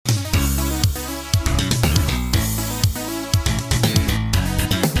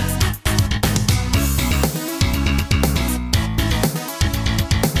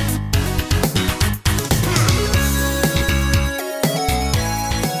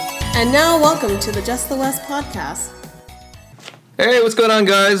And now, welcome to the Just the West podcast. Hey, what's going on,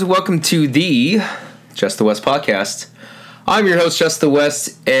 guys? Welcome to the Just the West podcast. I'm your host, Just the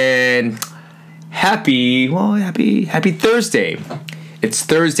West, and happy Thursday. It's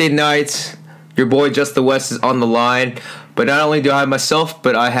Thursday night. Your boy, Just the West, is on the line. But not only do I have myself,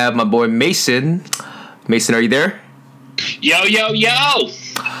 but I have my boy, Mason. Mason, are you there? Yo, yo, yo!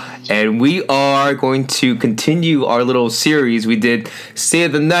 And we are going to continue our little series. We did State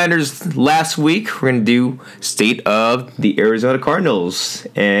of the Niners last week. We're going to do State of the Arizona Cardinals.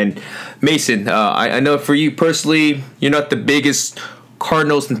 And Mason, I know for you personally, you're not the biggest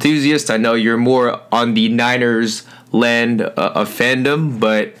Cardinals enthusiast. I know you're more on the Niners land of fandom,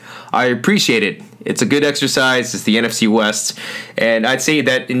 but I appreciate it. It's a good exercise. It's the NFC West. And I'd say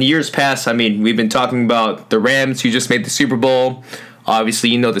that in years past, we've been talking about the Rams who just made the Super Bowl. Obviously,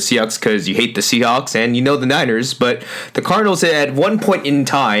 you know the Seahawks because you hate the Seahawks, and you know the Niners. But the Cardinals, at one point in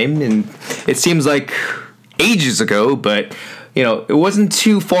time, and it seems like ages ago, but it wasn't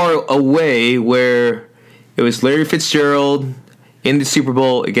too far away where it was Larry Fitzgerald in the Super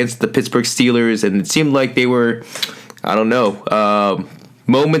Bowl against the Pittsburgh Steelers, and it seemed like they were,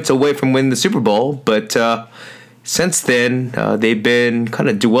 moments away from winning the Super Bowl. But since then, they've been kind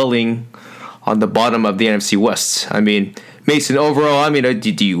of dwelling on the bottom of the NFC West. Mason, overall,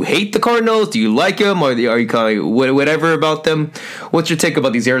 do you hate the Cardinals? Do you like them? Or are you kind of whatever about them? What's your take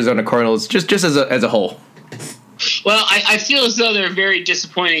about these Arizona Cardinals, just as a whole? Well, I feel as though they're a very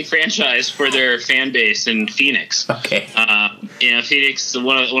disappointing franchise for their fan base in Phoenix. Okay. Phoenix is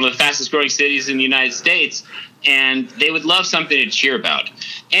one of the fastest growing cities in the United States, and they would love something to cheer about.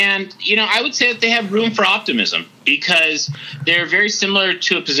 And, I would say that they have room for optimism because they're very similar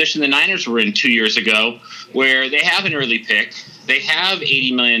to a position the Niners were in 2 years ago, where they have an early pick. They have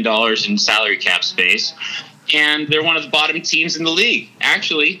 $80 million in salary cap space, and they're one of the bottom teams in the league.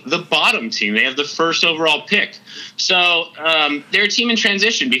 Actually, the bottom team. They have the first overall pick. So they're a team in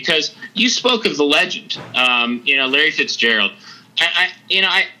transition because you spoke of the legend, Larry Fitzgerald.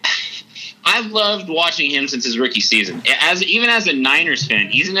 I've loved watching him since his rookie season. Even as a Niners fan,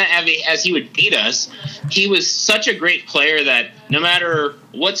 even as he would beat us, he was such a great player that no matter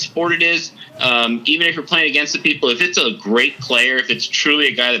what sport it is, even if you're playing against the people, if it's a great player, if it's truly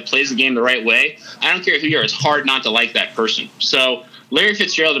a guy that plays the game the right way, I don't care who you are, it's hard not to like that person. So Larry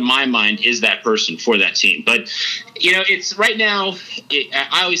Fitzgerald, in my mind, is that person for that team. But, it's right now,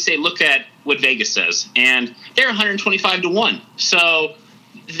 I always say look at what Vegas says, and they're 125-1. So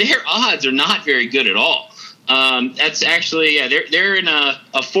their odds are not very good at all. That's actually, they're in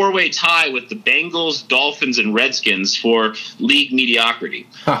a four-way tie with the Bengals, Dolphins, and Redskins for league mediocrity.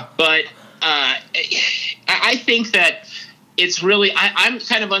 Huh. But I think that it's really, I'm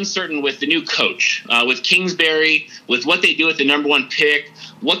kind of uncertain with the new coach, with Kingsbury, with what they do with the number one pick,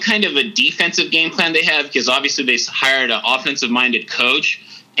 what kind of a defensive game plan they have, because obviously they hired an offensive-minded coach.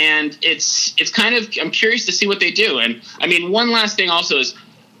 And it's kind of, I'm curious to see what they do. And, one last thing also is,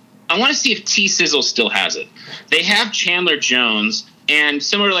 I want to see if T-Sizzle still has it. They have Chandler Jones, and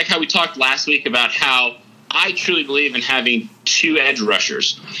similar to like how we talked last week about how I truly believe in having two edge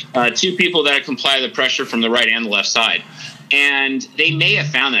rushers, two people that comply the pressure from the right and the left side. And they may have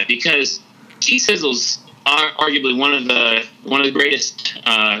found that because T-Sizzle's arguably one of the greatest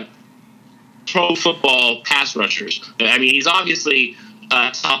pro football pass rushers. He's obviously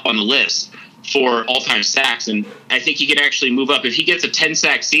top on the list for all-time sacks, and I think he could actually move up. If he gets a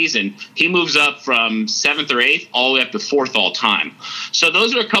 10-sack season, he moves up from 7th or 8th all the way up to 4th all-time. So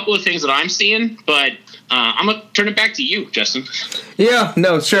those are a couple of things that I'm seeing, but I'm going to turn it back to you, Justin. Yeah,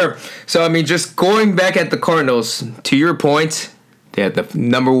 no, sure. So, just going back at the Cardinals, to your point, they had the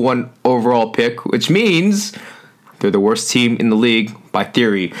number one overall pick, which means they're the worst team in the league by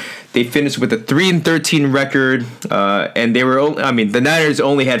theory. They finished with a 3-13 record, and they were the Niners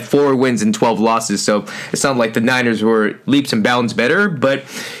only had 4 wins and 12 losses, so it's not like the Niners were leaps and bounds better. But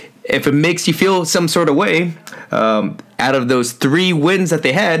if it makes you feel some sort of way, out of those 3 wins that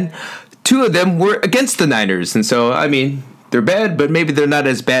they had, 2 of them were against the Niners, and so they're bad, but maybe they're not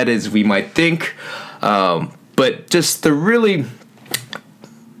as bad as we might think. But just the really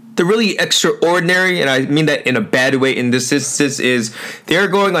extraordinary, and I mean that in a bad way in this instance, is they're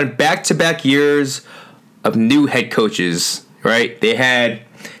going on back-to-back years of new head coaches, right? They had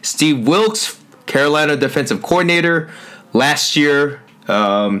Steve Wilks, Carolina defensive coordinator, last year,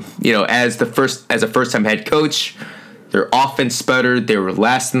 as a first-time head coach. Their offense sputtered. They were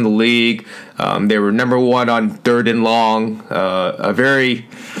last in the league. They were number 1 on 3rd and long.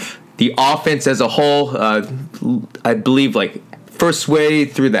 The offense as a whole, I believe, first way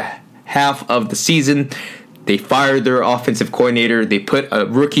through the half of the season, They fired their offensive coordinator. They put a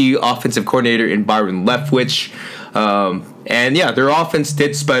rookie offensive coordinator in Byron Leftwich. And yeah, their offense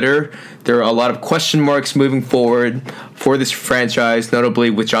did sputter. There are a lot of question marks moving forward for this franchise, notably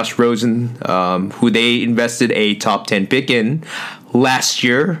with Josh Rosen, who they invested a top 10 pick in last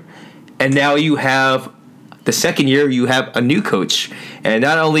year. And now you have the second year, you have a new coach. And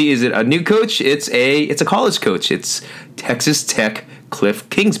not only is it a new coach, it's a college coach. It's Texas Tech Cliff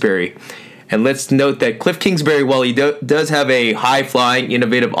Kingsbury. And let's note that Cliff Kingsbury, while he does have a high-flying,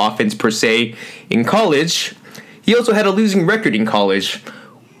 innovative offense per se in college, he also had a losing record in college.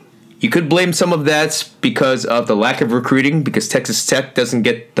 You could blame some of that because of the lack of recruiting, because Texas Tech doesn't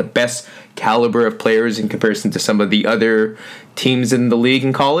get the best caliber of players in comparison to some of the other teams in the league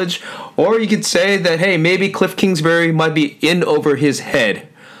in college. Or you could say that, hey, maybe Cliff Kingsbury might be in over his head.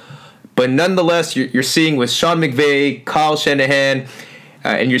 But nonetheless, you're seeing with Sean McVay, Kyle Shanahan,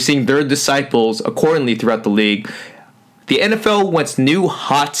 and you're seeing their disciples accordingly throughout the league. The NFL wants new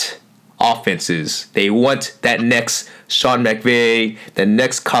hot offenses. They want that next Sean McVay, the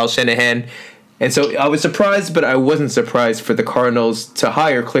next Kyle Shanahan. And so I was surprised, but I wasn't surprised for the Cardinals to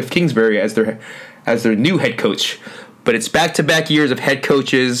hire Cliff Kingsbury as their new head coach. But it's back-to-back years of head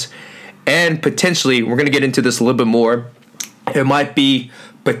coaches, and potentially, we're going to get into this a little bit more, it might be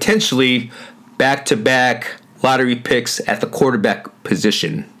potentially back-to-back lottery picks at the quarterback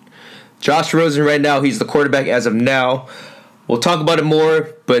position. Josh Rosen right now, he's the quarterback as of now. We'll talk about it more,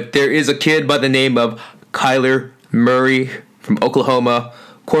 but there is a kid by the name of Kyler Murray from Oklahoma,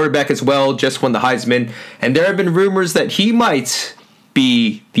 quarterback as well, just won the Heisman, and there have been rumors that he might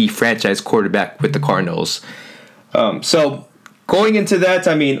be the franchise quarterback with the Cardinals. So going into that,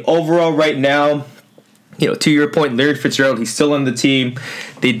 I mean, overall right now, to your point, Larry Fitzgerald, he's still on the team.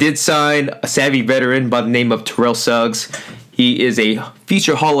 They did sign a savvy veteran by the name of Terrell Suggs. He is a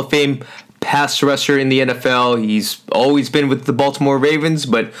future Hall of Fame pass rusher in the NFL. He's always been with the Baltimore Ravens,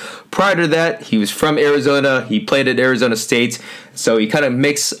 but prior to that, he was from Arizona. He played at Arizona State, so he kind of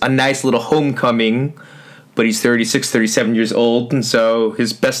makes a nice little homecoming, but he's 36, 37 years old, and so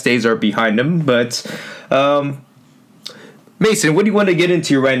his best days are behind him. But Mason, what do you want to get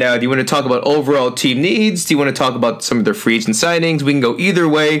into right now? Do you want to talk about overall team needs? Do you want to talk about some of their free agent signings? We can go either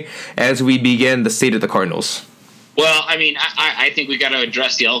way as we begin the state of the Cardinals. Well, I mean, I think we got to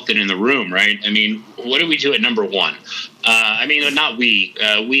address the elephant in the room, right? I mean, what do we do at number one? Not we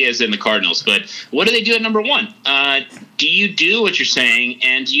as in the Cardinals, but what do they do at number one? Do you do what you're saying,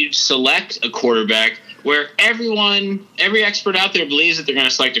 and do you select a quarterback where every expert out there believes that they're going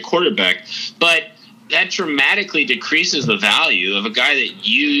to select a quarterback, but that dramatically decreases the value of a guy that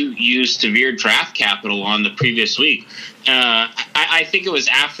you used severe draft capital on the previous week. I think it was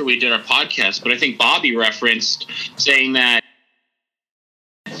after we did our podcast, but I think Bobby referenced saying that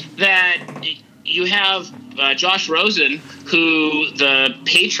you have Josh Rosen, who the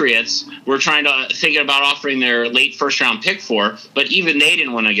Patriots were thinking about offering their late first-round pick for, but even they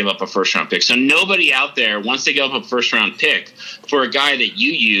didn't want to give up a first-round pick. So nobody out there wants to give up a first-round pick for a guy that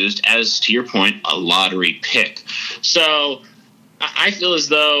you used as, to your point, a lottery pick. So I feel as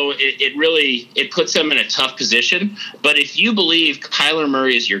though it puts them in a tough position. But if you believe Kyler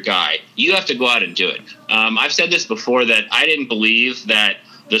Murray is your guy, you have to go out and do it. I've said this before, that I didn't believe that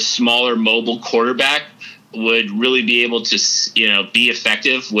the smaller mobile quarterback would really be able to, be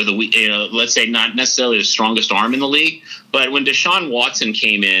effective with let's say not necessarily the strongest arm in the league. But when Deshaun Watson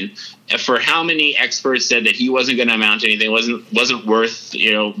came in, for how many experts said that he wasn't going to amount to anything, wasn't worth,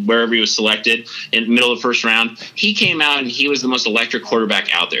 wherever he was selected in the middle of the first round, he came out and he was the most electric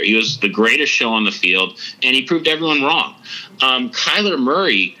quarterback out there. He was the greatest show on the field, and he proved everyone wrong. Kyler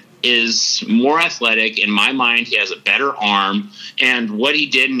Murray is more athletic. In my mind, he has a better arm, and what he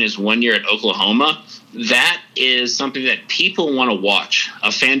did in his 1 year at Oklahoma, that is something that people want to watch.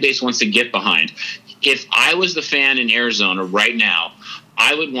 A fan base wants to get behind. If I was the fan in Arizona right now,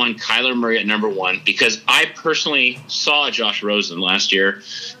 I would want Kyler Murray at number one, because I personally saw Josh Rosen last year,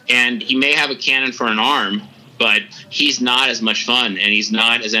 and he may have a cannon for an arm, but he's not as much fun and he's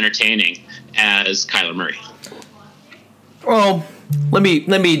not as entertaining as Kyler Murray. Well, let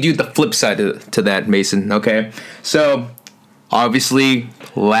me do the flip side to that, Mason. Okay, so obviously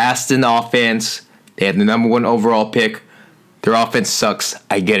last in offense, they had the number one overall pick. Their offense sucks.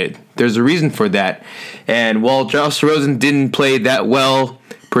 I get it. There's a reason for that. And while Josh Rosen didn't play that well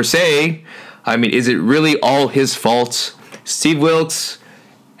per se, I mean, is it really all his fault? Steve Wilkes,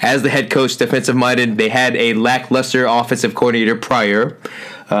 as the head coach, defensive-minded, they had a lackluster offensive coordinator prior.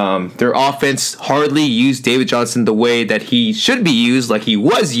 Their offense hardly used David Johnson the way that he should be used, like he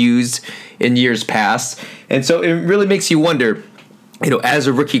was used in years past. And so it really makes you wonder, as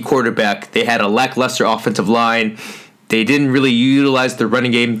a rookie quarterback, they had a lackluster offensive line. They didn't really utilize the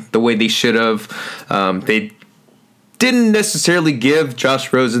running game the way they should have. They didn't necessarily give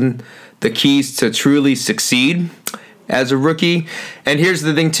Josh Rosen the keys to truly succeed as a rookie. And here's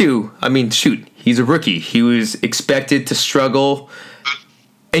the thing, too. I mean, shoot, he's a rookie. He was expected to struggle.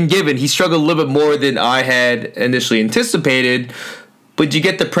 And given, he struggled a little bit more than I had initially anticipated. But you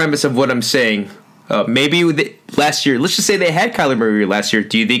get the premise of what I'm saying. Maybe last year, let's just say they had Kyler Murray last year.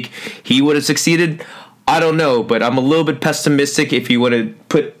 Do you think he would have succeeded? I don't know, but I'm a little bit pessimistic if you want to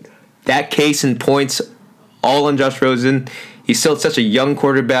put that case and points all on Josh Rosen. He's still such a young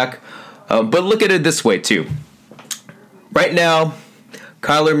quarterback. But look at it this way, too. Right now,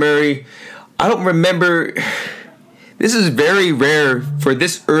 Kyler Murray, I don't remember. This is very rare for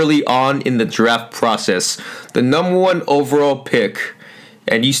this early on in the draft process. The number 1 overall pick,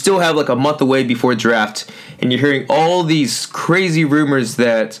 and you still have like a month away before draft, and you're hearing all these crazy rumors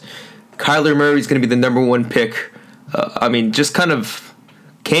that Kyler Murray is going to be the number 1 pick. Just kind of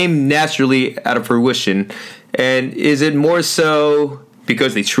came naturally out of fruition. And is it more so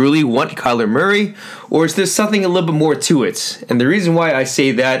because they truly want Kyler Murray, or is there something a little bit more to it? And the reason why I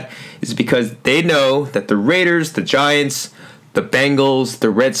say that is because they know that the Raiders, the Giants, the Bengals, the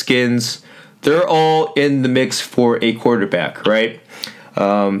Redskins, they're all in the mix for a quarterback, right?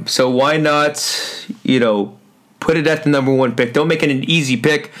 So why not, put it at the number 1 pick? Don't make it an easy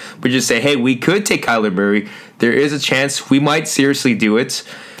pick, but just say, hey, we could take Kyler Murray. There is a chance we might seriously do it,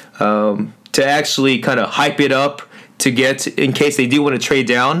 to actually kind of hype it up to get, in case they do want to trade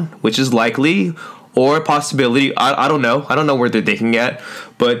down, which is likely, or a possibility. I don't know. I don't know where they're thinking at,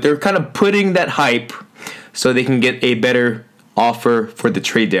 but they're kind of putting that hype so they can get a better offer for the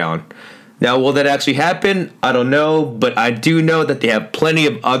trade down. Now, will that actually happen? I don't know, but I do know that they have plenty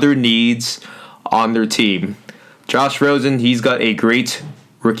of other needs on their team. Josh Rosen, he's got a great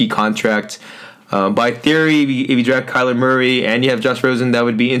rookie contract. By theory, if you draft Kyler Murray and you have Josh Rosen, that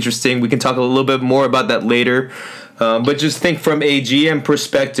would be interesting. We can talk a little bit more about that later. But just think from a GM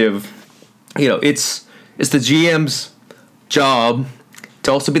perspective, it's the GM's job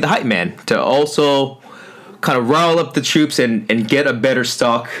to also be the hype man, to also kind of rile up the troops and get a better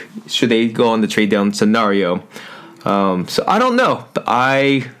stock should they go on the trade down scenario. So I don't know.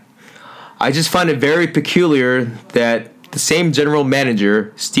 I just find it very peculiar that the same general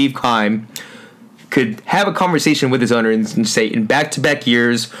manager, Steve Keim, could have a conversation with his owner and say, in back-to-back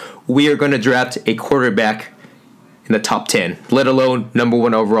years, we are going to draft a quarterback in the top 10, let alone number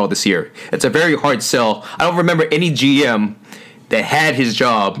 1 overall this year. It's a very hard sell. I don't remember any GM that had his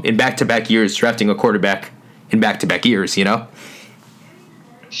job in back-to-back years drafting a quarterback in back-to-back years, I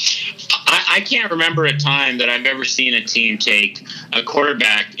can't remember a time that I've ever seen a team take a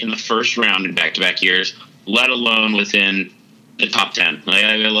quarterback in the first round in back-to-back years, let alone within the top 10, like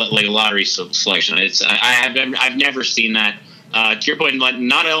a lottery selection. I've never seen that. To your point,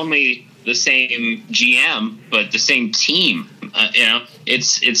 not only the same GM but the same team.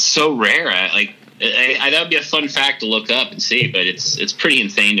 It's so rare. That would be a fun fact to look up and see, but it's pretty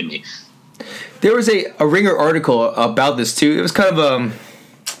insane to me. There was a Ringer article about this too. It was kind of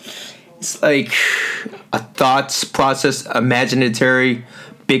it's like a thoughts process, imaginary,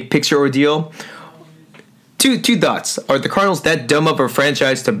 big picture ordeal. Two thoughts. Are the Cardinals that dumb of a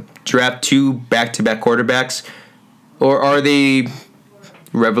franchise to draft 2 back-to-back quarterbacks? Or are they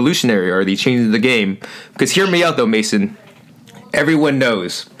revolutionary? Are they changing the game? Because hear me out, though, Mason. Everyone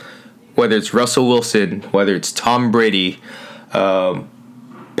knows, whether it's Russell Wilson, whether it's Tom Brady,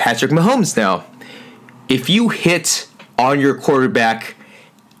 Patrick Mahomes now, if you hit on your quarterback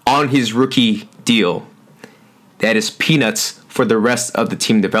on his rookie deal, that is peanuts for the rest of the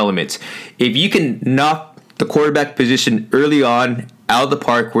team development. If you can knock the quarterback position early on out of the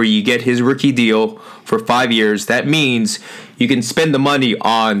park where you get his rookie deal for 5 years, that means you can spend the money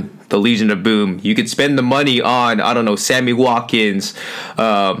on the Legion of Boom. You could spend the money on, Sammy Watkins,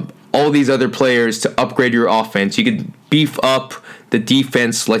 all these other players to upgrade your offense. You could beef up the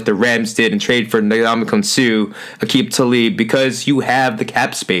defense like the Rams did and trade for Ndamukong Suh, Aqib Talib, because you have the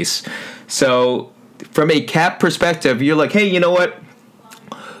cap space. So from a cap perspective, you're like, hey, you know what?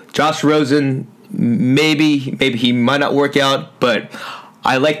 Josh Rosen, maybe he might not work out, but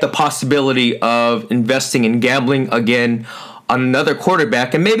I like the possibility of investing and gambling again on another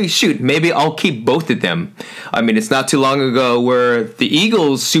quarterback, and maybe I'll keep both of them. I mean, it's not too long ago where the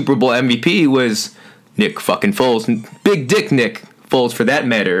Eagles' Super Bowl MVP was Nick fucking Foles, Big Dick Nick Foles for that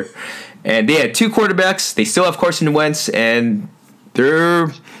matter, and they had 2 quarterbacks. They still have Carson Wentz, and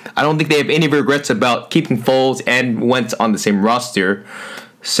I don't think they have any regrets about keeping Foles and Wentz on the same roster.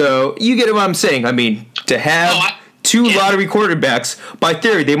 So you get what I'm saying. I mean, to have two lottery quarterbacks, by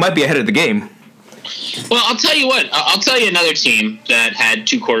theory, they might be ahead of the game. Well, I'll tell you what. I'll tell you another team that had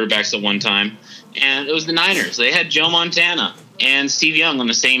two quarterbacks at one time, and it was the Niners. They had Joe Montana and Steve Young on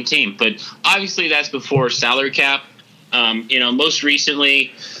the same team, but obviously that's before salary cap. Most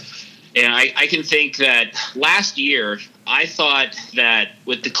recently, I can think that last year I thought that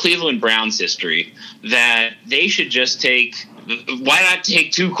with the Cleveland Browns history that they should just take. Why not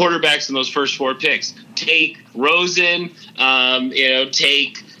take two quarterbacks in those first four picks? Take Rosen,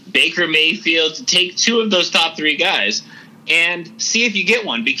 take Baker Mayfield, take two of those top three guys and see if you get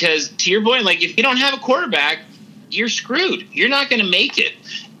one. Because to your point, like if you don't have a quarterback, you're screwed. You're not going to make it.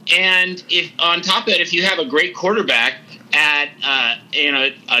 And if on top of that, if you have a great quarterback at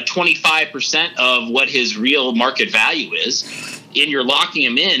 25% of what his real market value is, and you're locking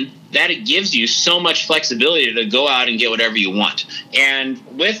him in, that it gives you so much flexibility to go out and get whatever you want. And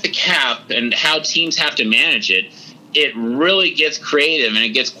with the cap and how teams have to manage it, it really gets creative and it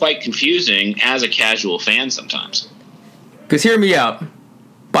gets quite confusing as a casual fan sometimes. Because hear me out.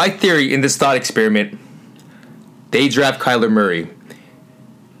 By theory, in this thought experiment, they draft Kyler Murray.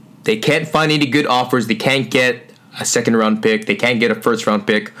 They can't find any good offers. They can't get a second-round pick. They can't get a first-round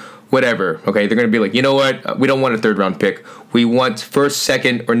pick. Whatever. Okay, they're going to be like, you know what? We don't want a third-round pick. We want first,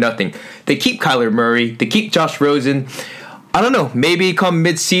 second, or nothing. They keep Kyler Murray. They keep Josh Rosen. I don't know. Maybe come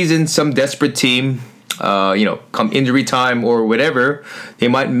mid-season, some desperate team, come injury time or whatever, they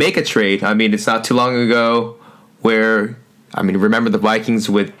might make a trade. I mean, it's not too long ago where, remember the Vikings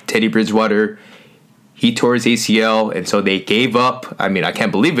with Teddy Bridgewater. He tore his ACL, and so they gave up. I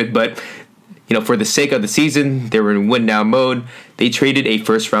can't believe it, but for the sake of the season, they were in win-now mode. They traded a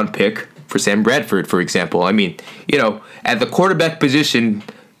first-round pick for Sam Bradford, for example. At the quarterback position,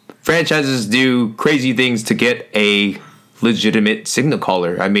 franchises do crazy things to get a legitimate signal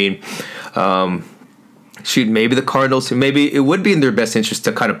caller. Maybe the Cardinals, maybe it would be in their best interest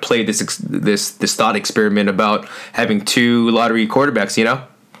to kind of play this thought experiment about having two lottery quarterbacks,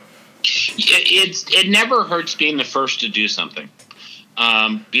 It never hurts being the first to do something.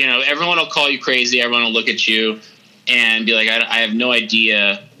 Everyone will call you crazy. Everyone will look at you and be like, I have no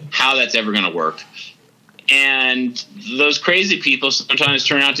idea how that's ever going to work. And those crazy people sometimes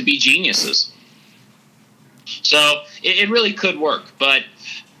turn out to be geniuses. So it really could work. But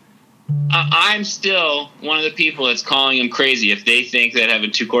I'm still one of the people that's calling them crazy if they think that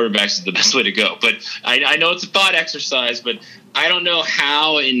having two quarterbacks is the best way to go. But I know it's a thought exercise, but I don't know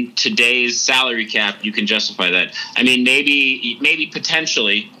how in today's salary cap you can justify that. Maybe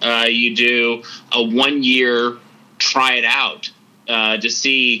potentially you do a 1 year try it out to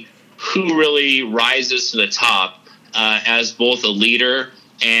see who really rises to the top as both a leader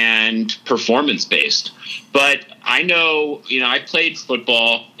and performance-based. But I know, I played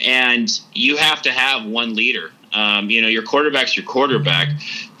football, and you have to have one leader. Your quarterback's your quarterback,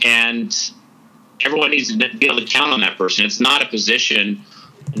 and everyone needs to be able to count on that person. It's not a position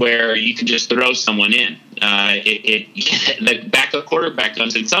where you can just throw someone in. The backup quarterback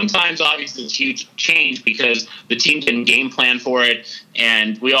comes in. Sometimes, obviously, it's a huge change because the team didn't game plan for it,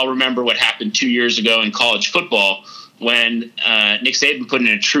 and we all remember what happened 2 years ago in college football when Nick Saban put in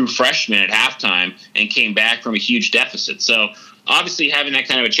a true freshman at halftime and came back from a huge deficit. So obviously having that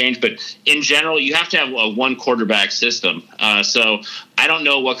kind of a change, but in general, you have to have a one quarterback system. So I don't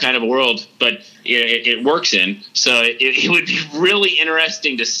know what kind of a world, but it works in. So it would be really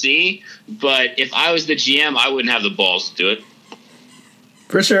interesting to see. But if I was the GM, I wouldn't have the balls to do it.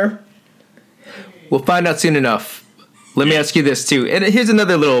 For sure. We'll find out soon enough. Let me ask you this too. And here's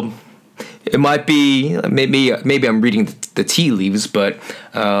another little... It might be maybe I'm reading the tea leaves, but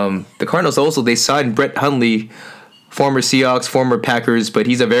the Cardinals also, they signed Brett Hundley, former Seahawks, former Packers, but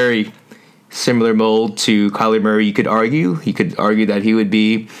he's a very similar mold to Kyler Murray. You could argue that he would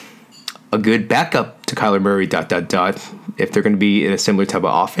be a good backup to Kyler Murray. ... If they're going to be in a similar type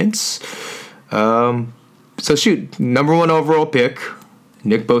of offense. So shoot, number 1 overall pick.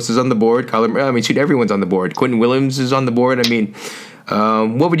 Nick Bosa's on the board. Everyone's on the board. Quentin Williams is on the board.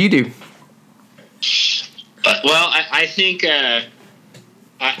 What would you do? Well, I think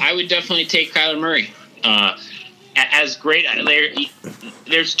I would definitely take Kyler Murray. As great,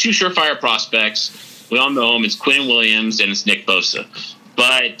 there's two surefire prospects. We all know them. It's Quentin Williams and it's Nick Bosa.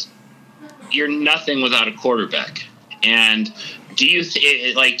 But you're nothing without a quarterback. And do you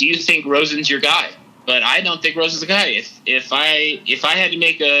think Rosen's your guy? But I don't think Rosen's the guy. If I had to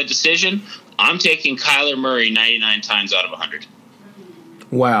make a decision, I'm taking Kyler Murray 99 times out of 100.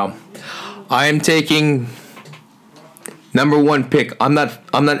 Wow. I am taking number 1 pick. I'm not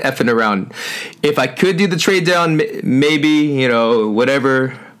effing around. If I could do the trade down, maybe,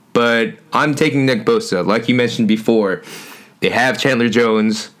 whatever. but I'm taking Nick Bosa. Like you mentioned before, they have Chandler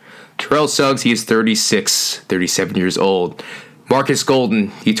Jones. Terrell Suggs, he is 37 years old. Marcus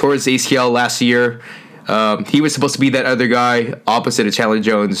Golden, he tore his ACL last year. He was supposed to be that other guy opposite of Chandler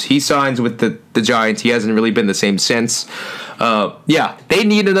Jones. He signs with the Giants. He hasn't really been the same since. They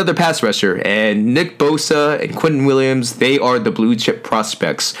need another pass rusher. And Nick Bosa and Quentin Williams, they are the blue chip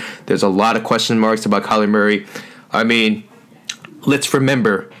prospects. There's a lot of question marks about Kyler Murray. I mean, let's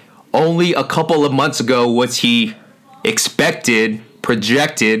remember, only a couple of months ago was he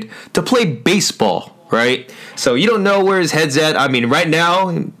projected to play baseball, right? So you don't know where his head's at. I mean, right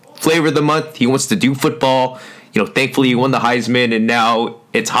now, flavor of the month, he wants to do football. Thankfully he won the Heisman, and now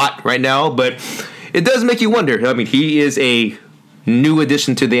it's hot right now. But it does make you wonder. I mean, he is a new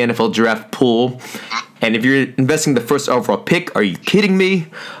addition to the NFL draft pool. And if you're investing the first overall pick, are you kidding me?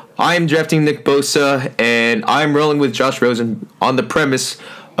 I'm drafting Nick Bosa, and I'm rolling with Josh Rosen on the premise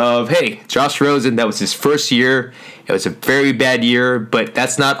of, hey, Josh Rosen, that was his first year. It was a very bad year, but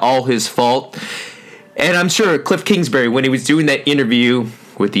that's not all his fault. And I'm sure Cliff Kingsbury, when he was doing that interview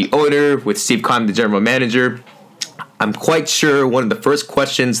with the owner, with Steve Keim, the general manager, I'm quite sure one of the first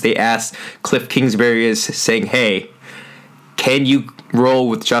questions they asked Cliff Kingsbury is saying, hey, can you roll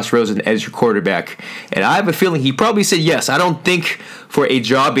with Josh Rosen as your quarterback? And I have a feeling he probably said yes. I don't think for a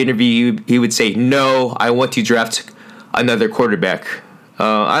job interview he would say, no, I want to draft another quarterback.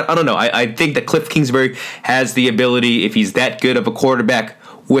 I don't know. I think that Cliff Kingsbury has the ability, if he's that good of a quarterback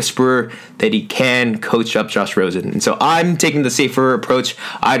whisperer, that he can coach up Josh Rosen. And so I'm taking the safer approach.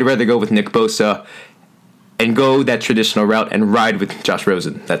 I'd rather go with Nick Bosa and go that traditional route and ride with Josh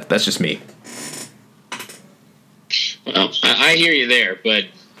Rosen. That's just me. Well, I hear you there, but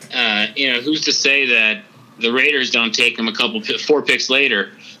who's to say that the Raiders don't take him 4 picks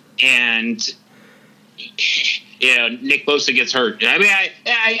later, and Nick Bosa gets hurt? I mean,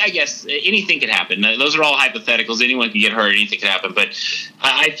 I guess anything could happen. Those are all hypotheticals. Anyone can get hurt. Anything could happen. But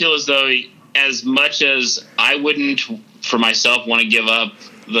I feel as though, as much as I wouldn't, for myself, want to give up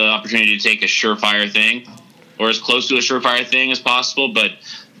the opportunity to take a surefire thing, or as close to a surefire thing as possible, but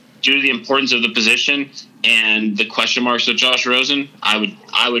due to the importance of the position and the question marks of Josh Rosen, I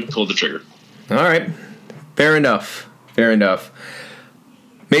would pull the trigger. All right. Fair enough.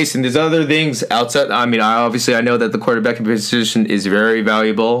 Mason, there's other things outside. I mean, I know that the quarterback position is very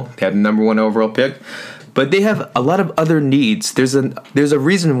valuable. They have the number 1 overall pick, but they have a lot of other needs. There's a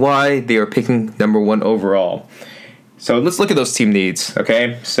reason why they are picking number 1 overall. So let's look at those team needs,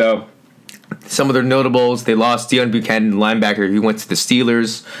 okay? So some of their notables, they lost Deion Buchanan, linebacker. He went to the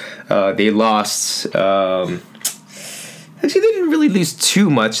Steelers. They lost... actually, they didn't really lose too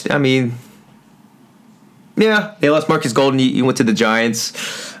much. I mean... Yeah, they lost Marcus Golden. He went to the Giants.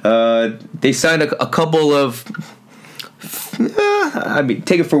 They signed a couple of...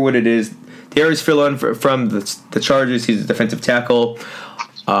 take it for what it is. Darius Philon from the Chargers. He's a defensive tackle.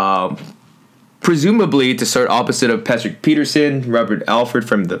 Presumably to start opposite of Patrick Peterson. Robert Alford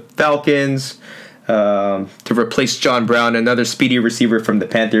from the Falcons. To replace John Brown, another speedy receiver from the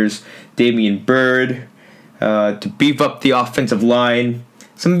Panthers. Damian Byrd. To beef up the offensive line.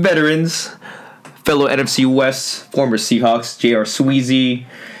 Some veterans. Fellow NFC West, former Seahawks, J.R. Sweezy,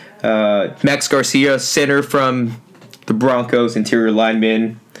 Max Garcia, center from the Broncos, interior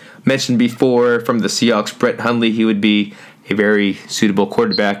lineman. Mentioned before from the Seahawks, Brett Hundley, he would be a very suitable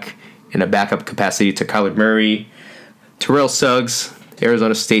quarterback in a backup capacity to Kyler Murray. Terrell Suggs,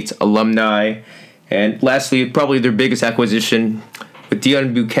 Arizona State alumni. And lastly, probably their biggest acquisition, with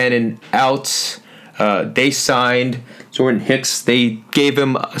Deion Buchanan out, they signed Jordan Hicks. They gave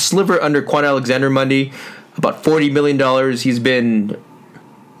him a sliver under Quan Alexander money, about $40 million. He's been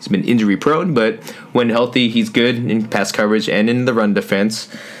injury prone, but when healthy, he's good in pass coverage and in the run defense.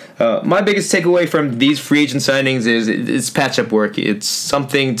 My biggest takeaway from these free agent signings is it's patch-up work. It's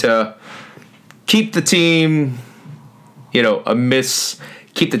something to keep the team,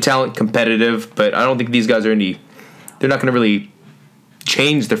 keep the talent competitive. But I don't think these guys they're not going to really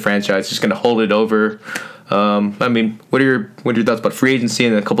change the franchise. Just going to hold it over. What are your thoughts about free agency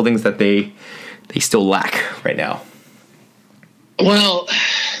and a couple things that they still lack right now? Well,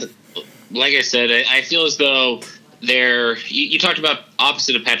 like I said, I feel as though you talked about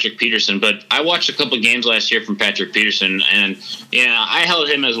opposite of Patrick Peterson, but I watched a couple of games last year from Patrick Peterson, and I held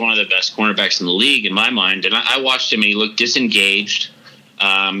him as one of the best cornerbacks in the league in my mind. And I watched him; he looked disengaged.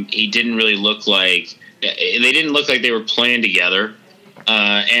 He didn't really look like they were playing together.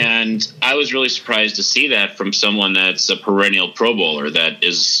 And I was really surprised to see that from someone that's a perennial Pro Bowler that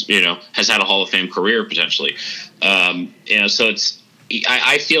is, has had a Hall of Fame career potentially. So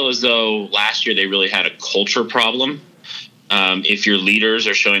I feel as though last year they really had a culture problem. if your leaders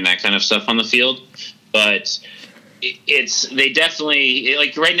are showing that kind of stuff on the field. But they definitely,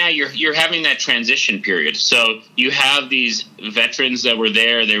 like right now you're having that transition period. So you have these veterans that were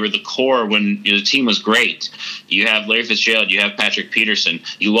there. They were the core when the team was great. You have Larry Fitzgerald. You have Patrick Peterson.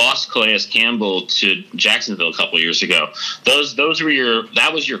 You lost Calais Campbell to Jacksonville a couple of years ago. That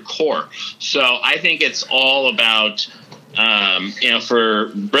was your core. So I think it's all about, for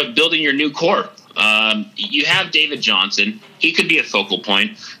building your new core. You have David Johnson. He could be a focal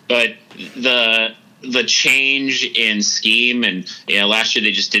point, but the change in scheme, and last year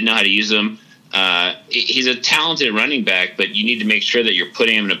they just didn't know how to use him. He's a talented running back, but you need to make sure that you're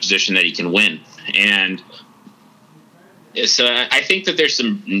putting him in a position that he can win. And so I think that there's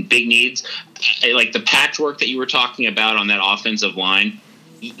some big needs, like the patchwork that you were talking about on that offensive line.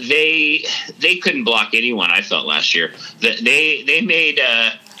 They couldn't block anyone, I felt, last year. They made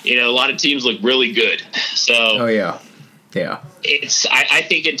a lot of teams look really good. So oh yeah. I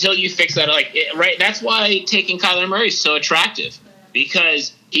think until you fix that, right, that's why taking Kyler Murray is so attractive,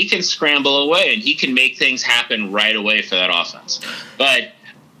 because he can scramble away and he can make things happen right away for that offense. But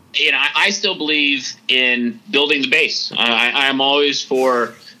I still believe in building the base. I'm always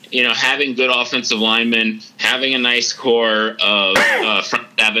for having good offensive linemen, having a nice core of front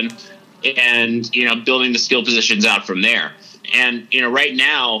seven, and building the skill positions out from there. And right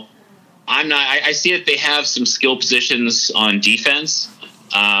now, I see that they have some skill positions on defense.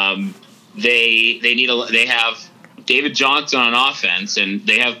 They have David Johnson on offense, and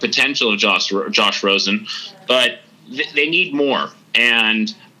they have potential of Josh Rosen, but they need more.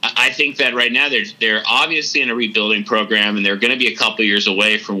 And I think that right now they're obviously in a rebuilding program, and they're going to be a couple years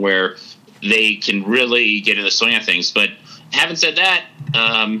away from where they can really get in the swing of things. But having said that,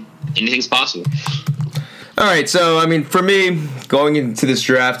 anything's possible. All right, so for me, going into this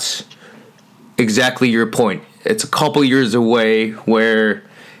draft, exactly your point. It's a couple years away where,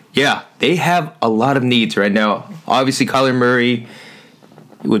 they have a lot of needs right now. Obviously, Kyler Murray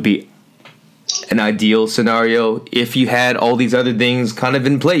would be an ideal scenario if you had all these other things kind of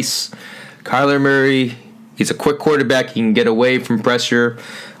in place. Kyler Murray, he's a quick quarterback. He can get away from pressure.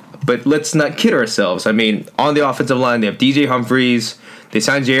 But let's not kid ourselves. On the offensive line, they have DJ Humphries. They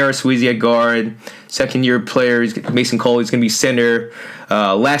signed J.R. Sweezy at guard. Second-year player, Mason Cole, he's going to be center.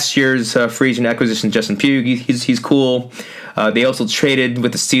 Last year's free agent acquisition, Justin Pugh, he's cool. They also traded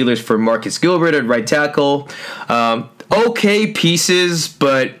with the Steelers for Marcus Gilbert at right tackle. Okay pieces,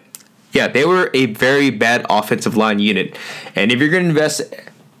 but they were a very bad offensive line unit. And if you're going to invest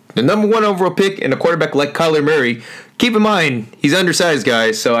the number one overall pick in a quarterback like Kyler Murray, keep in mind, he's undersized,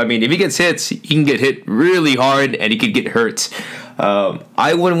 guys. So, if he gets hits, he can get hit really hard and he could get hurt.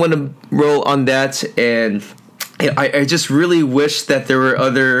 I wouldn't want to roll on that, and I just really wish that there were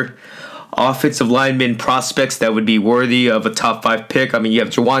other offensive lineman prospects that would be worthy of a top 5 pick. You have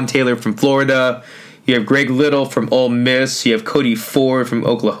Jawan Taylor from Florida, you have Greg Little from Ole Miss, you have Cody Ford from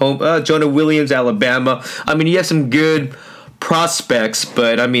Oklahoma, Jonah Williams, Alabama. You have some good prospects,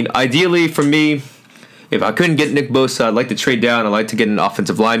 but ideally for me, if I couldn't get Nick Bosa, I'd like to trade down. I'd like to get an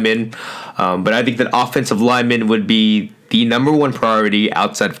offensive lineman, but I think that offensive lineman would be the number one priority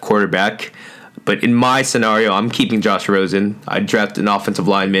outside of quarterback. But in my scenario, I'm keeping Josh Rosen. I'd draft an offensive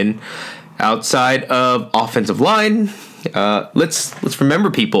lineman. Outside of offensive line, let's remember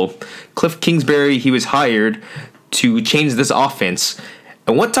people. Cliff Kingsbury, he was hired to change this offense.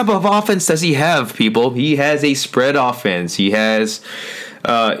 And what type of offense does he have, people? He has a spread offense. He has,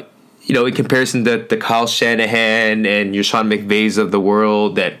 in comparison to the Kyle Shanahan and your Sean McVays of the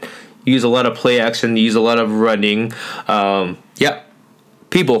world that use a lot of play action, use a lot of running.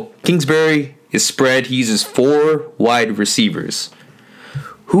 People, Kingsbury is spread. He uses 4 wide receivers.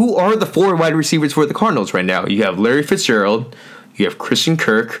 Who are the 4 wide receivers for the Cardinals right now? You have Larry Fitzgerald. You have Christian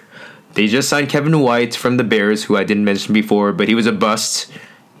Kirk. They just signed Kevin White from the Bears, who I didn't mention before, but he was a bust.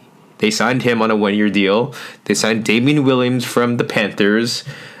 They signed him on a 1-year deal. They signed Damian Williams from the Panthers.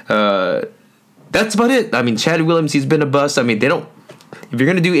 That's about it. Chad Williams, he's been a bust. They don't. If you're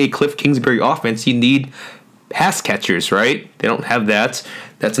going to do a Cliff Kingsbury offense, you need pass catchers, right? They don't have that.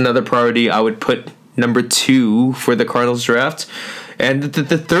 That's another priority. I would put number 2 for the Cardinals draft. And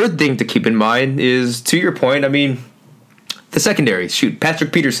the third thing to keep in mind is, to your point, the secondary.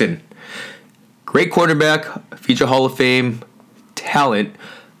 Patrick Peterson. Great quarterback, future Hall of Fame talent.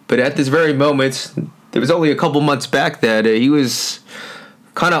 But at this very moment, there was only a couple months back that he was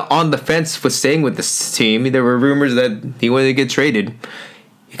kind of on the fence with staying with this team. There were rumors that he wanted to get traded.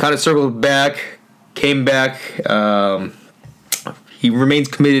 He kind of circled back, came back. He remains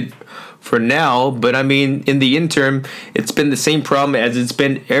committed for now, but in the interim, it's been the same problem as it's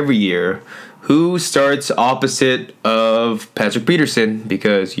been every year who starts opposite of Patrick Peterson?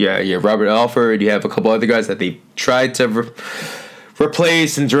 Because, you have Robert Alford, you have a couple other guys that they tried to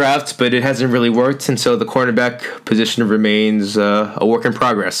replace and draft, but it hasn't really worked, and so the cornerback position remains a work in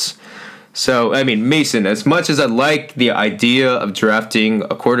progress. So, I mean, Mason, as much as I like the idea of drafting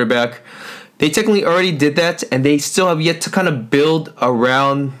a quarterback, they technically already did that, and they still have yet to kind of build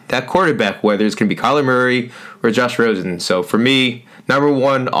around that quarterback, whether it's going to be Kyler Murray or Josh Rosen. So for me, number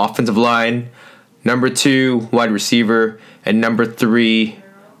 1, offensive line, number 2, wide receiver, and number 3,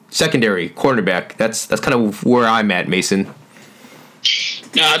 secondary, cornerback. That's kind of where I'm at, Mason.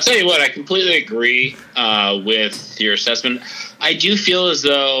 No, I'll tell you what, I completely agree with your assessment. I do feel as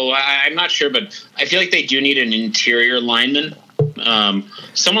though, I'm not sure, but I feel like they do need an interior lineman.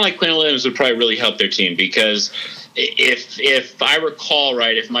 Someone like Quinn Williams would probably really help their team, because if I recall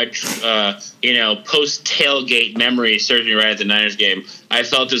right, if my post tailgate memory serves me right at the Niners game, I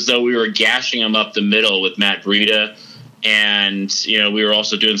felt as though we were gashing them up the middle with Matt Breida, and we were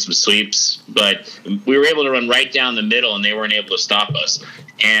also doing some sweeps, but we were able to run right down the middle, and they weren't able to stop us.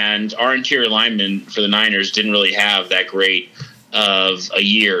 And our interior linemen for the Niners didn't really have that great of a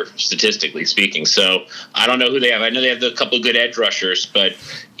year, statistically speaking. So I don't know who they have. I know they have a couple of good edge rushers, but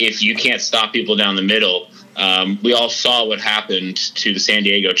if you can't stop people down the middle, we all saw what happened to the San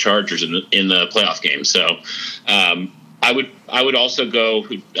Diego Chargers in the playoff game. So I would also go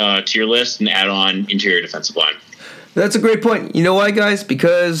to your list and add on interior defensive line. That's a great point. You know why, guys?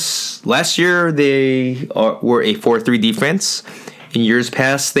 Because last year they were a 4-3 defense. In years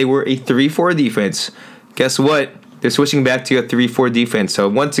past, they were a 3-4 defense. Guess what? They're switching back to a 3-4 defense. So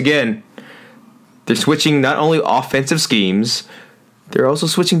once again, they're switching not only offensive schemes, they're also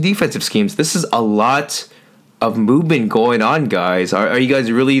switching defensive schemes. This is a lot of movement going on, guys. Are you guys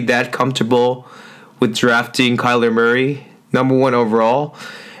really that comfortable with drafting Kyler Murray, number 1 overall?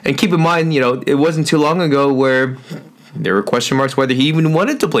 And keep in mind, it wasn't too long ago where there were question marks whether he even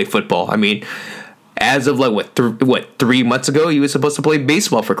wanted to play football. I mean, as of 3 months ago, he was supposed to play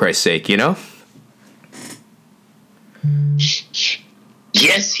baseball, for Christ's sake,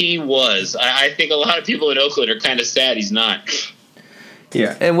 Yes, he was. I think a lot of people in Oakland are kind of sad he's not.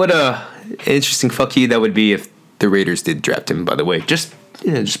 Yeah, and what a interesting fuck you that would be if the Raiders did draft him, by the way. Just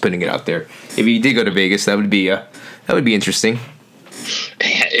putting it out there. If he did go to Vegas, that would be interesting.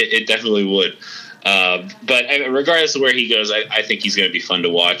 It definitely would. But regardless of where he goes, I think he's going to be fun to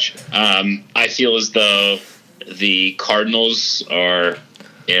watch. I feel as though the Cardinals are,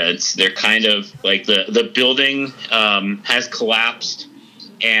 they're kind of like the building has collapsed,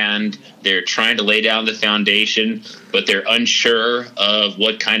 and they're trying to lay down the foundation, but they're unsure of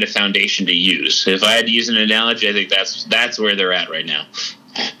what kind of foundation to use. If I had to use an analogy, I think that's where they're at right now.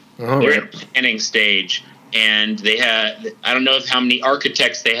 They're in a planning stage. And they have, I don't know how many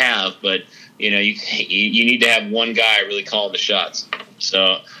architects they have, but you need to have one guy really calling the shots.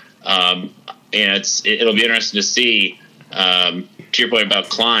 So it'll be interesting to see. To your point about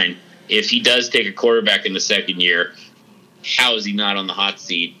Klein, if he does take a quarterback in the second year, how is he not on the hot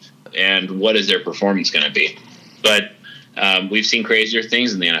seat, and what is their performance going to be? But we've seen crazier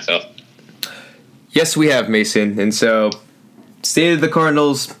things in the NFL. Yes, we have, Mason. And so, State of the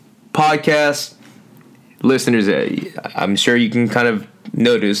Cardinals podcast. Listeners, I'm sure you can kind of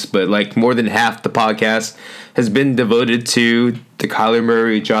notice, but more than half the podcast has been devoted to the Kyler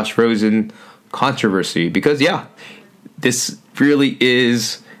Murray, Josh Rosen controversy. Because, this really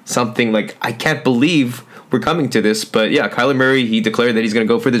is something I can't believe we're coming to this. But, Kyler Murray, he declared that he's going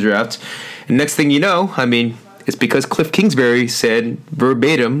to go for the draft. And next thing you know, it's because Cliff Kingsbury said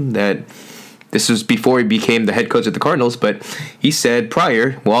verbatim that this was before he became the head coach of the Cardinals, but he said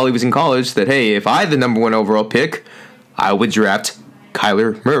prior, while he was in college, that, hey, if I had the number 1 overall pick, I would draft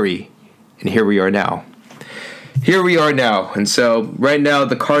Kyler Murray. And here we are now. And so right now,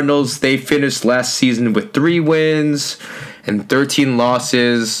 the Cardinals, they finished last season with 3 wins and 13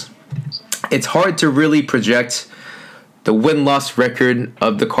 losses. It's hard to really project the win-loss record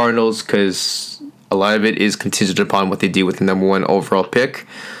of the Cardinals because a lot of it is contingent upon what they do with the number 1 overall pick.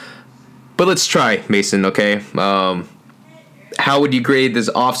 But let's try, Mason, okay? How would you grade this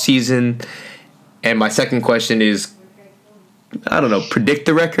offseason? And my second question is, predict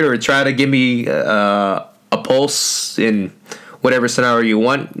the record or try to give me a pulse in whatever scenario you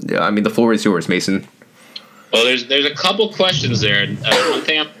want. The floor is yours, Mason. Well, there's a couple questions there. One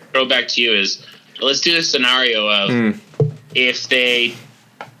thing I'm going to throw back to you is, let's do the scenario of if they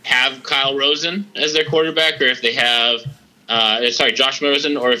have Kyle Rosen as their quarterback, or if they have Josh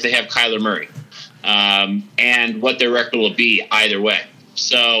Rosen, or if they have Kyler Murray, and what their record will be either way.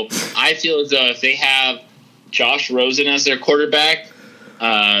 So I feel as though if they have Josh Rosen as their quarterback,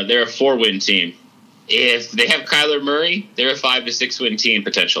 they're a 4-win team. If they have Kyler Murray, they're a 5 to 6 win team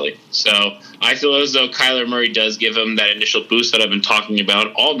potentially. So I feel as though Kyler Murray does give them that initial boost that I've been talking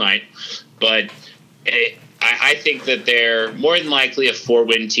about all night. But I think that they're more than likely a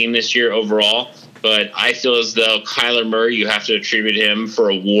 4-win team this year overall. But I feel as though Kyler Murray, you have to attribute him for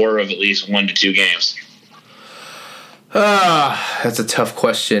a war of at least 1 to 2 games. That's a tough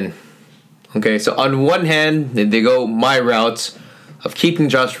question. Okay, so on one hand, they go my route of keeping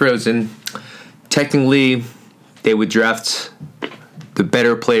Josh Rosen. Technically, they would draft the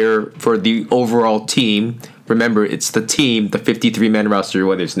better player for the overall team. Remember, it's the team, the 53-man roster,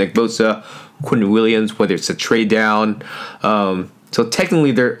 whether it's Nick Bosa, Quentin Williams, whether it's a trade down. So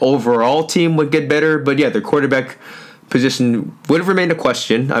technically, their overall team would get better. But yeah, their quarterback position would have remained a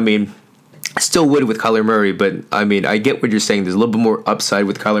question. I mean, still would with Kyler Murray. But I mean, I get what you're saying. There's a little bit more upside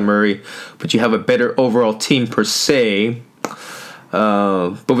with Kyler Murray. But you have a better overall team per se.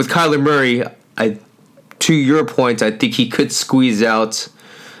 But with Kyler Murray, to your point, I think he could squeeze out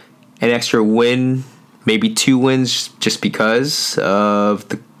an extra win, maybe 2 wins, just because of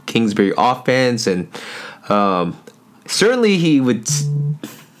the Kingsbury offense, and certainly he would.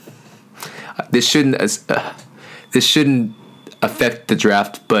 This shouldn't affect the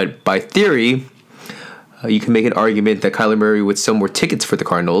draft, but by theory, you can make an argument that Kyler Murray would sell more tickets for the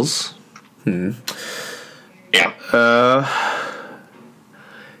Cardinals. Yeah.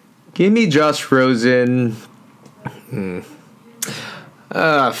 Give me Josh Rosen.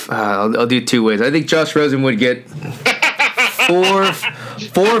 I'll do 2 ways. I think Josh Rosen would get four.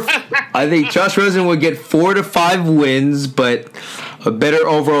 I think Josh Rosen would get 4 to 5 wins, but a better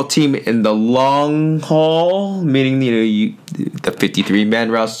overall team in the long haul, meaning the 53-man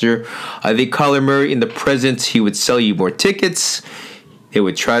roster. I think Kyler Murray in the present, he would sell you more tickets. They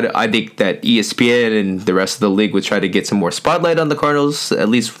would try to. I think that ESPN and the rest of the league would try to get some more spotlight on the Cardinals, at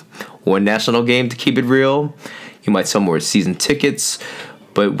least one national game to keep it real. You might sell more season tickets,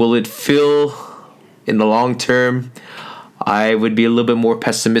 but will it fill in the long term? I would be a little bit more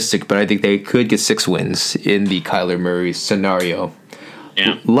pessimistic, but I think they could get 6 wins in the Kyler Murray scenario.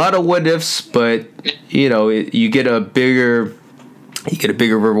 Yeah. A lot of what ifs, but you get a bigger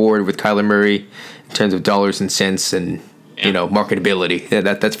reward with Kyler Murray in terms of dollars and cents and marketability. Yeah,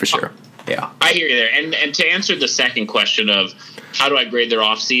 that's for sure. Yeah, I hear you there. And to answer the second question of how do I grade their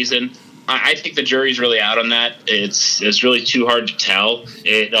offseason, I think the jury's really out on that. It's really too hard to tell.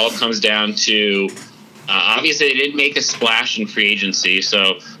 It all comes down to obviously they didn't make a splash in free agency,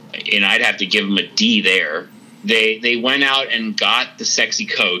 so I'd have to give them a D there. They went out and got the sexy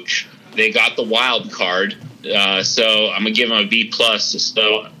coach. They got the wild card. So I'm gonna give them a B+.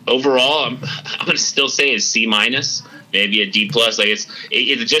 So overall, I'm gonna still say it's C-, maybe a D+. Like it's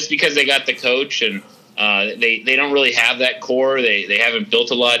just because they got the coach and they don't really have that core. They haven't built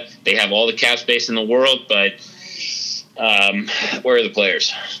a lot. They have all the cap space in the world, but where are the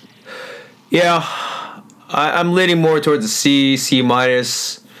players? Yeah, I'm leaning more towards a C-.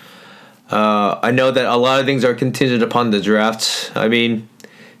 I know that a lot of things are contingent upon the draft. I mean,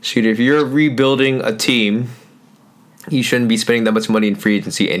 shoot, if you're rebuilding a team, you shouldn't be spending that much money in free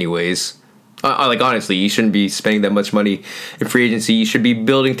agency anyways. Honestly, you shouldn't be spending that much money in free agency. You should be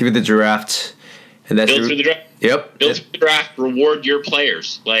building through the draft. And that's build through the draft. Yep. Build through the draft. Reward your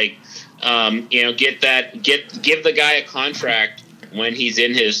players. Give the guy a contract when he's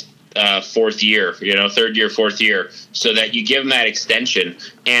in his fourth year, third year, fourth year, so that you give him that extension,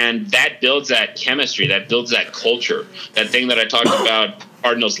 and that builds that chemistry, that builds that culture, that thing that I talked about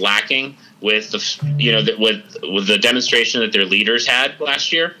Cardinals lacking with with the demonstration that their leaders had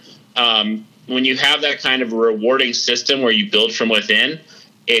last year. When you have that kind of rewarding system where you build from within,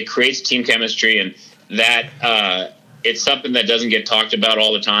 it creates team chemistry, and that it's something that doesn't get talked about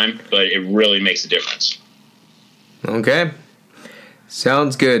all the time, but it really makes a difference. Okay.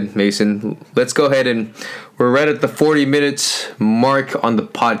 Sounds good, Mason. Let's go ahead and we're right at the 40 minutes mark on the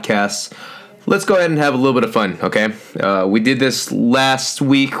podcast. Let's go ahead and have a little bit of fun, okay? We did this last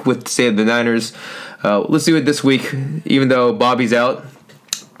week with State of the Niners. Let's do it this week, even though Bobby's out.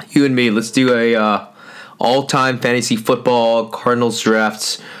 You and me, let's do a all-time fantasy football Cardinals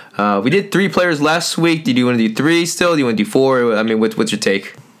drafts. We did 3 players last week. Do you want to do 3 still? Do you want to do 4? I mean, what's your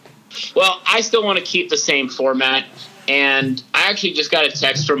take? Well, I still want to keep the same format. And I actually just got a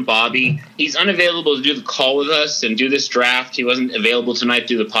text from Bobby. He's unavailable to do the call with us and do this draft. He wasn't available tonight to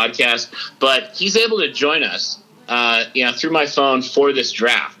do the podcast, but he's able to join us, through my phone for this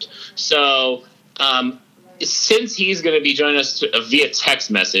draft. So, since he's going to be joining us via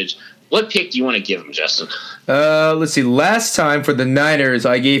text message, what pick do you want to give him, Justin? Let's see. Last time for the Niners,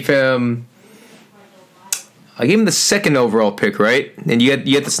 I gave him. I gave him the second overall pick, right? And you had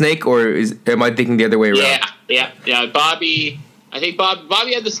the snake, or am I thinking the other way around? Yeah. Bobby, I think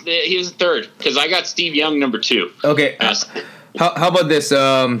Bobby had he was third because I got Steve Young number 2. Okay. How about this?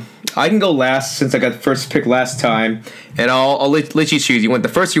 I can go last since I got the first pick last time, and I'll let you choose. You want the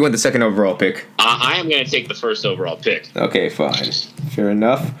first, or you want the second overall pick? I am going to take the first overall pick. Okay, fine, fair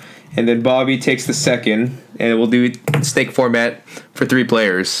enough. And then Bobby takes the second, and we'll do snake format for 3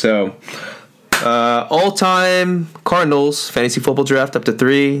 players. So, all-time Cardinals fantasy football draft up to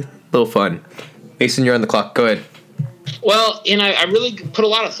 3. Little fun. Mason, you're on the clock. Go ahead. Well, I really put a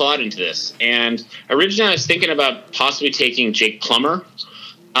lot of thought into this, and originally I was thinking about possibly taking Jake Plummer.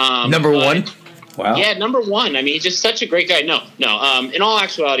 Number 1? Wow. Yeah, number 1. I mean, he's just such a great guy. No. In all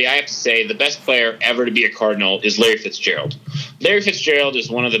actuality, I have to say the best player ever to be a Cardinal is Larry Fitzgerald. Larry Fitzgerald is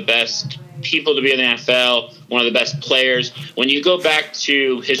one of the best people to be in the NFL, one of the best players. When you go back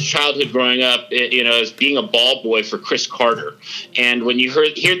to his childhood growing up, as being a ball boy for Chris Carter, and when you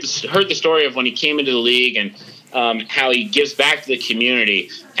heard the story of when he came into the league and how he gives back to the community,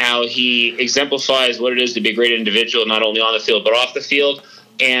 how he exemplifies what it is to be a great individual, not only on the field but off the field,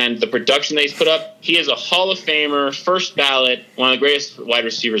 and the production that he's put up, he is a Hall of Famer, first ballot, one of the greatest wide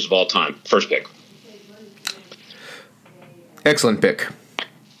receivers of all time. First pick. Excellent pick.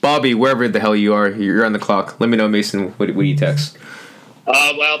 Bobby, wherever the hell you are, you're on the clock. Let me know, Mason, what do you text?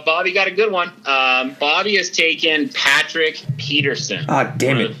 Well, Bobby got a good one. Bobby has taken Patrick Peterson. Ah,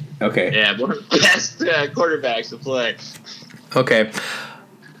 damn it. Okay. Yeah, one of the best quarterbacks to play. Okay.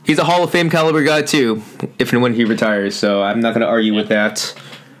 He's a Hall of Fame caliber guy, too, if and when he retires, so I'm not going to argue with that.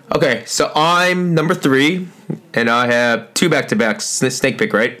 Okay, so I'm number 3, and I have 2 back-to-backs. Snake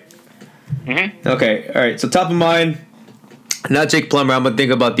pick, right? Mm-hmm. Okay, all right, so top of mind, not Jake Plummer. I'm going to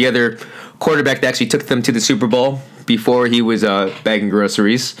think about the other quarterback that actually took them to the Super Bowl before he was bagging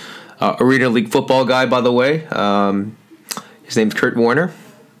groceries. Arena League football guy, by the way. His name's Kurt Warner.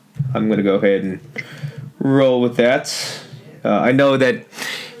 I'm going to go ahead and roll with that. I know that,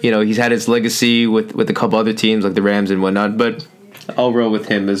 he's had his legacy with a couple other teams like the Rams and whatnot, but I'll roll with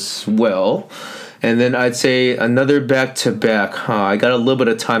him as well. And then I'd say another back-to-back. I got a little bit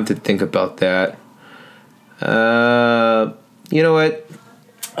of time to think about that. You know what?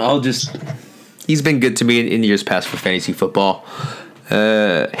 He's been good to me in years past for fantasy football.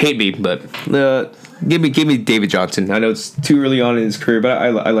 Hate me, but give me David Johnson. I know it's too early on in his career, but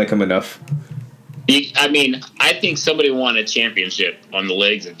I like him enough. I think somebody won a championship on the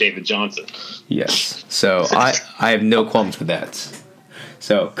legs of David Johnson. Yes. So I have no qualms with that.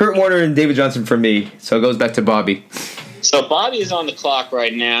 So Kurt Warner and David Johnson for me. So it goes back to Bobby. So Bobby is on the clock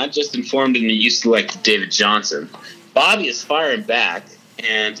right now. Just informed him that you selected David Johnson. Bobby is firing back,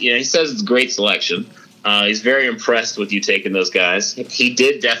 and he says it's a great selection. He's very impressed with you taking those guys. He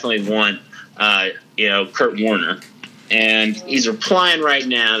did definitely want, Kurt Warner. And he's replying right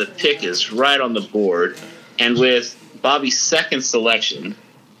now. The pick is right on the board. And with Bobby's second selection,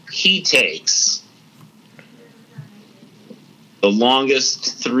 he takes the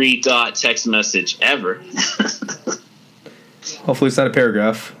longest 3-dot text message ever. Hopefully it's not a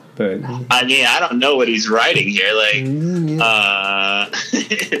paragraph. But I don't know what he's writing here.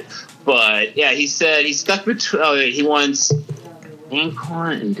 But yeah, he said he's stuck between. He wants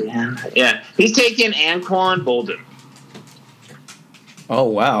Anquan and Dan. Yeah, he's taking Anquan Bolden. Oh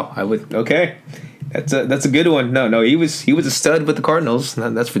wow! Okay. That's a good one. No, he was a stud with the Cardinals.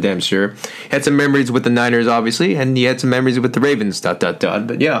 That's for damn sure. Had some memories with the Niners, obviously, and he had some memories with the Ravens. ...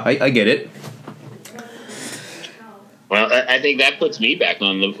 But yeah, I get it. Well, I think that puts me back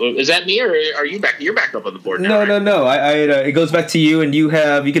on the. Is that me, or are you back? You're back up on the board now. No. It goes back to you, and you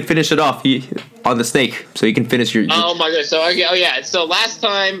can finish it off on the snake, so you can finish your. Oh my god! So last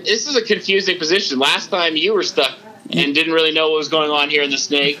time, this is a confusing position. Last time you were stuck and didn't really know what was going on here in the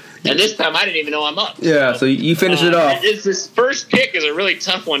snake, and this time I didn't even know I'm up. Yeah, so you finish it off. This first pick is a really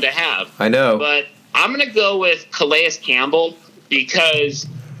tough one to have. I know, but I'm gonna go with Calais Campbell because.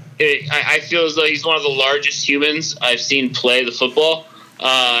 I feel as though he's one of the largest humans I've seen play the football,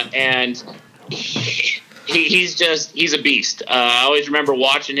 and he's a beast. I always remember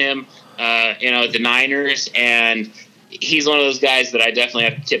watching him, at the Niners, and he's one of those guys that I definitely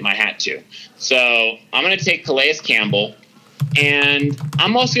have to tip my hat to. So I'm going to take Calais Campbell, and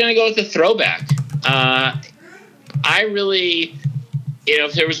I'm also going to go with the throwback. I really,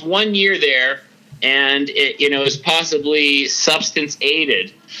 if there was 1 year there, and it was possibly substance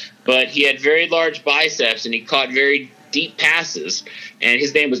aided, but he had very large biceps and he caught very deep passes, and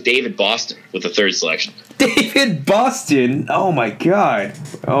his name was David Boston with the third selection. David Boston? Oh my God!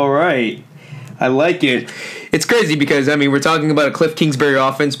 All right, I like it. it's crazy because I mean we're talking about a Cliff Kingsbury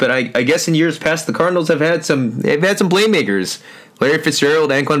offense, but I guess in years past the Cardinals have had some playmakers. Larry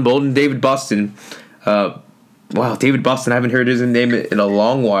Fitzgerald, Anquan Bolden, David Boston. Wow, David Boston, I haven't heard his name in a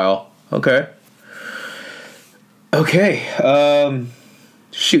long while. Okay.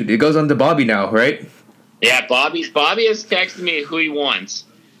 Shoot, it goes on to Bobby now, right? Yeah, Bobby has texted me who he wants.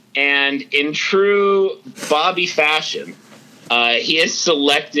 And in true Bobby fashion, he has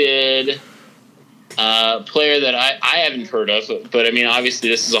selected a player that I haven't heard of. But, I mean, obviously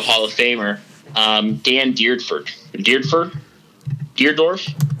this is a Hall of Famer. Dan Deerdorf?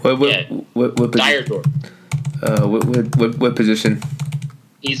 What Dyerdorf. What position?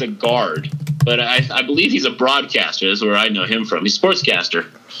 He's a guard. But I believe he's a broadcaster. That's where I know him from. He's a sportscaster.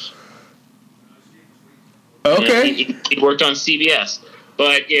 Okay. He worked on CBS.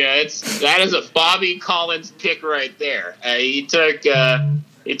 But that is a Bobby Collins pick right there. He took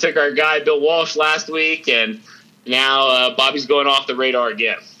our guy Bill Walsh last week, and now Bobby's going off the radar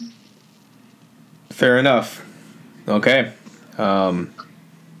again. Fair enough. Okay. I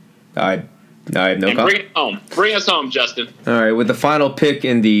have no comment. Bring us home, Justin. All right, with the final pick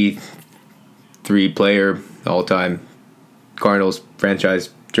in the 3-player all-time Cardinals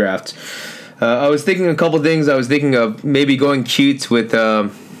franchise draft. I was thinking a couple things. I was thinking of maybe going cute with, the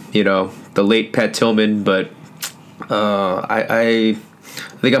late Pat Tillman, but I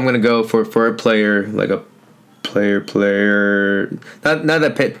think I'm gonna go for a player like a player. Not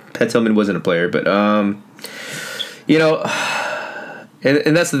that Pat Tillman wasn't a player, but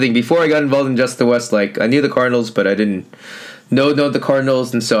and that's the thing. Before I got involved in Just the West, like I knew the Cardinals, but I didn't know the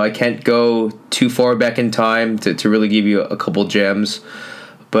Cardinals, and so I can't go too far back in time to really give you a couple gems,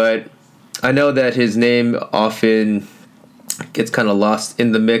 but I know that his name often gets kind of lost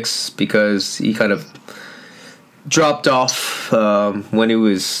in the mix because he kind of dropped off when he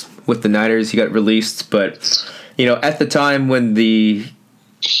was with the Niners. He got released, but at the time when the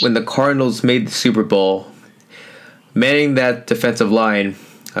Cardinals made the Super Bowl, manning that defensive line,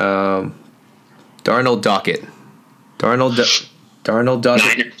 Darnell Dockett. Darnell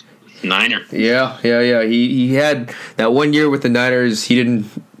Dockett. Niner. Yeah. He had that 1 year with the Niners. He didn't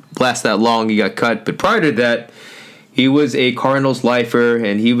last that long. He got cut, but prior to that, he was a Cardinals lifer,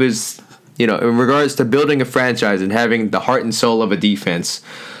 and he was, in regards to building a franchise and having the heart and soul of a defense,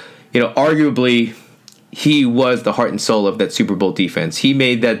 arguably he was the heart and soul of that Super Bowl defense. He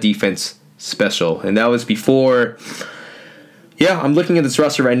made that defense special, and that was before. Yeah, I'm looking at this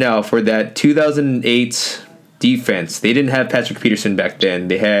roster right now for that 2008 defense. They didn't have Patrick Peterson back then.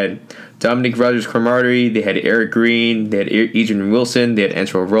 They had Dominique Rodgers-Cromartie, they had Eric Green, they had Adrian Wilson, they had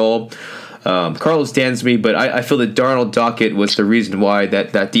Antrel Roll, Carlos Dansby, but I feel that Darnell Dockett was the reason why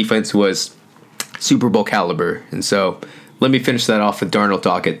that defense was Super Bowl caliber. And so let me finish that off with Darnell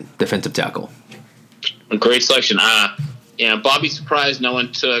Dockett, defensive tackle. A great selection. Bobby's surprised no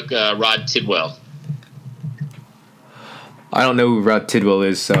one took Rod Tidwell. I don't know who Rod Tidwell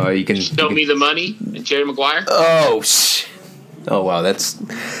is, so you can... Show Me the Money and Jerry Maguire? Oh, wow, that's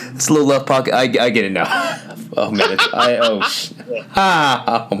a little left pocket. I get it now. Oh man, oh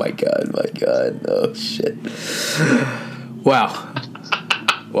my god, oh shit. Wow.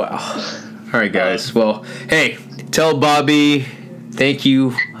 All right, guys. Well, hey, tell Bobby thank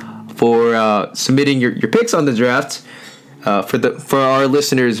you for submitting your picks on the draft. For our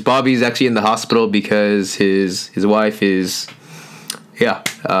listeners, Bobby's actually in the hospital because his wife is,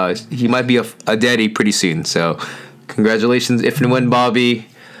 he might be a daddy pretty soon. So. Congratulations if and when, Bobby.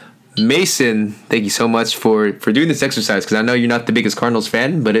 Mason, thank you so much for doing this exercise, because I know you're not the biggest Cardinals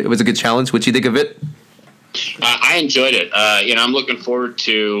fan, but it was a good challenge. What'd you think of it? I enjoyed it. I'm looking forward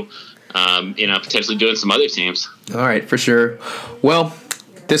to, potentially doing some other teams. All right, for sure. Well,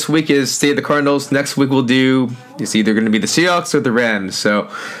 this week is State of the Cardinals. Next week it's either going to be the Seahawks or the Rams. So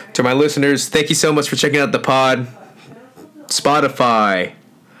to my listeners, thank you so much for checking out the pod. Spotify,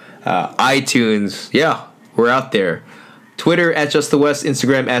 iTunes. Yeah. We're out there. Twitter @JustTheWest,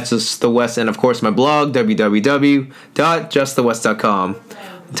 Instagram @JustTheWest, and of course my blog, www.justthewest.com.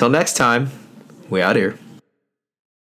 Until next time, we out here.